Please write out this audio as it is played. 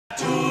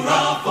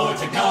Hurrah for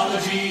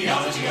technology,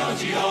 ology,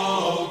 ology,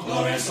 oh.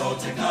 Glorious old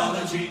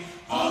technology,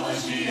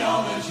 ology,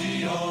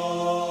 ology,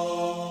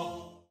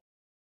 oh.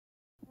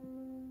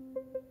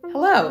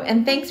 Hello,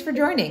 and thanks for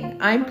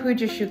joining. I'm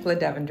Pooja Shukla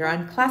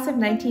Devendran, class of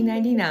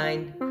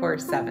 1999,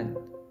 course 7.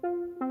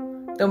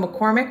 Though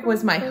McCormick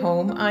was my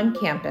home on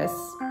campus,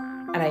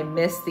 and I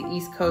miss the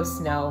East Coast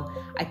snow,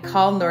 I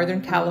call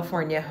Northern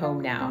California home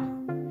now.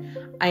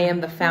 I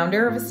am the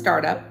founder of a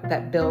startup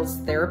that builds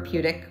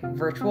therapeutic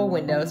virtual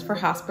windows for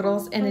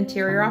hospitals and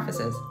interior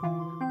offices.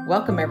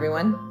 Welcome,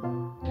 everyone.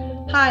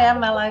 Hi, I'm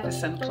Mel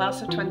Iverson,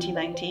 class of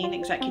 2019,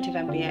 Executive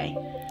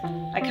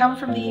MBA. I come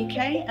from the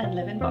UK and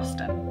live in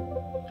Boston.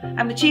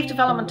 I'm the Chief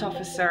Development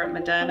Officer at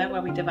Moderna,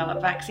 where we develop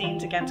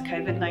vaccines against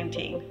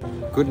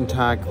COVID-19. Guten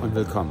Tag und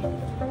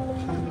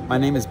willkommen. My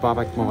name is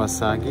Babak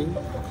Morasagi,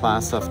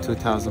 class of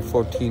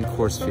 2014,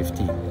 course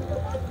 15.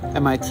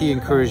 MIT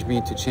encouraged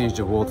me to change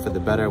the world for the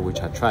better,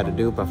 which I try to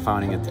do by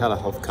founding a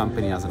telehealth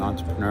company as an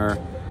entrepreneur.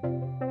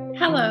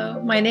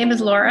 Hello, my name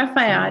is Laura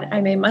Fayad.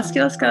 I'm a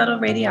musculoskeletal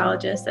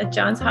radiologist at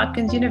Johns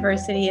Hopkins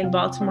University in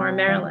Baltimore,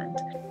 Maryland.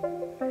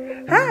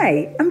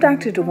 Hi, I'm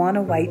Dr.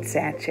 Dewana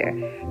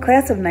White-Satcher,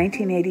 class of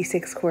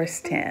 1986, course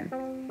 10.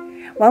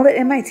 While at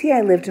MIT,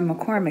 I lived in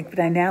McCormick, but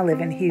I now live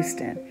in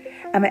Houston.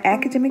 I'm an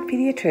academic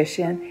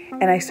pediatrician,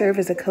 and I serve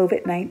as a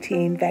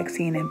COVID-19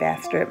 vaccine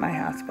ambassador at my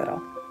hospital.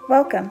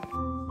 Welcome.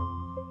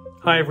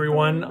 Hi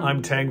everyone,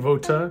 I'm Tang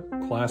Vota,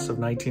 class of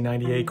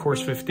 1998,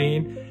 course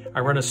 15. I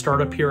run a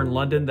startup here in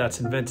London that's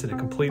invented a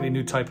completely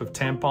new type of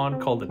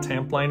tampon called a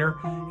Tampliner.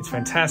 It's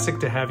fantastic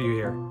to have you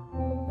here.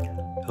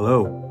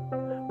 Hello,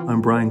 I'm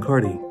Brian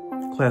Carty,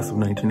 class of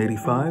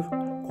 1985,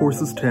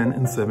 courses 10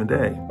 and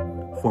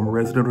 7A, former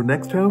resident of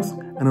Next House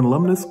and an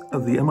alumnus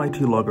of the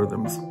MIT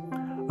Logarithms.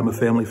 I'm a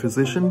family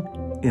physician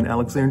in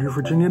Alexandria,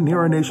 Virginia, near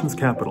our nation's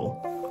capital.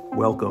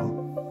 Welcome.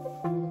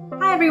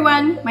 Hi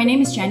everyone, my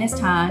name is Janice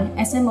Tan,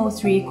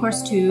 SMO3,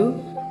 course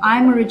 2.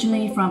 I'm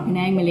originally from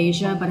Penang,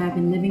 Malaysia, but I've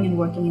been living and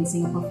working in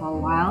Singapore for a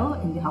while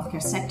in the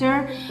healthcare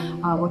sector,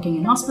 working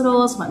in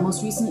hospitals, but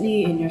most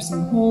recently in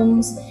nursing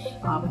homes,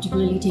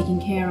 particularly taking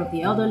care of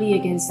the elderly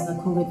against the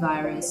COVID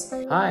virus.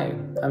 Hi,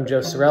 I'm Joe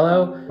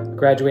Sorello,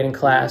 graduating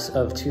class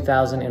of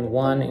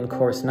 2001 in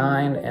course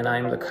 9, and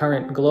I'm the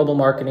current Global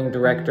Marketing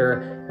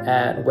Director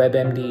at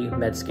WebMD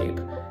Medscape,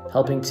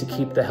 helping to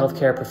keep the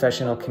healthcare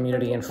professional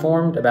community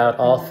informed about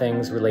all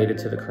things related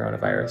to the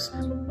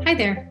coronavirus. Hi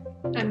there,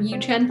 I'm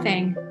Yu-Chen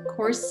Feng,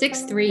 course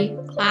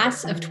 6-3,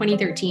 class of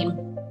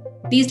 2013.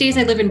 These days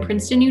I live in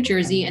Princeton, New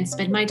Jersey, and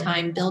spend my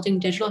time building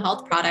digital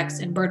health products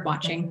and bird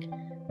watching.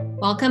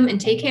 Welcome and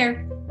take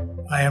care.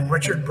 I am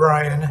Richard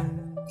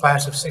Bryan,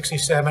 class of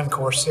 67,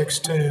 course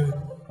 6-2.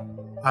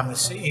 I'm the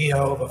CEO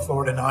of a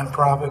Florida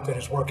nonprofit that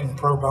is working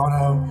pro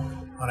bono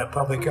on a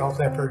public health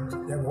effort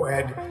that will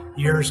add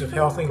years of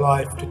healthy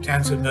life to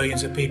tens of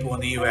millions of people in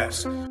the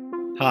U.S.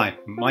 Hi,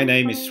 my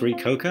name is Sri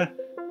Koka.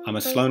 I'm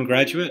a Sloan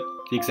graduate,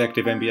 the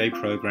Executive MBA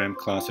program,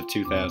 class of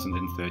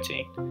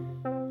 2013.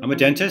 I'm a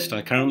dentist.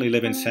 I currently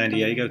live in San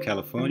Diego,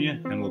 California,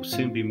 and will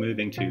soon be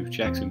moving to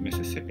Jackson,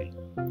 Mississippi.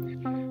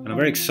 And I'm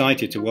very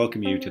excited to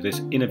welcome you to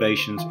this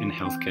Innovations in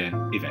Healthcare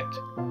event.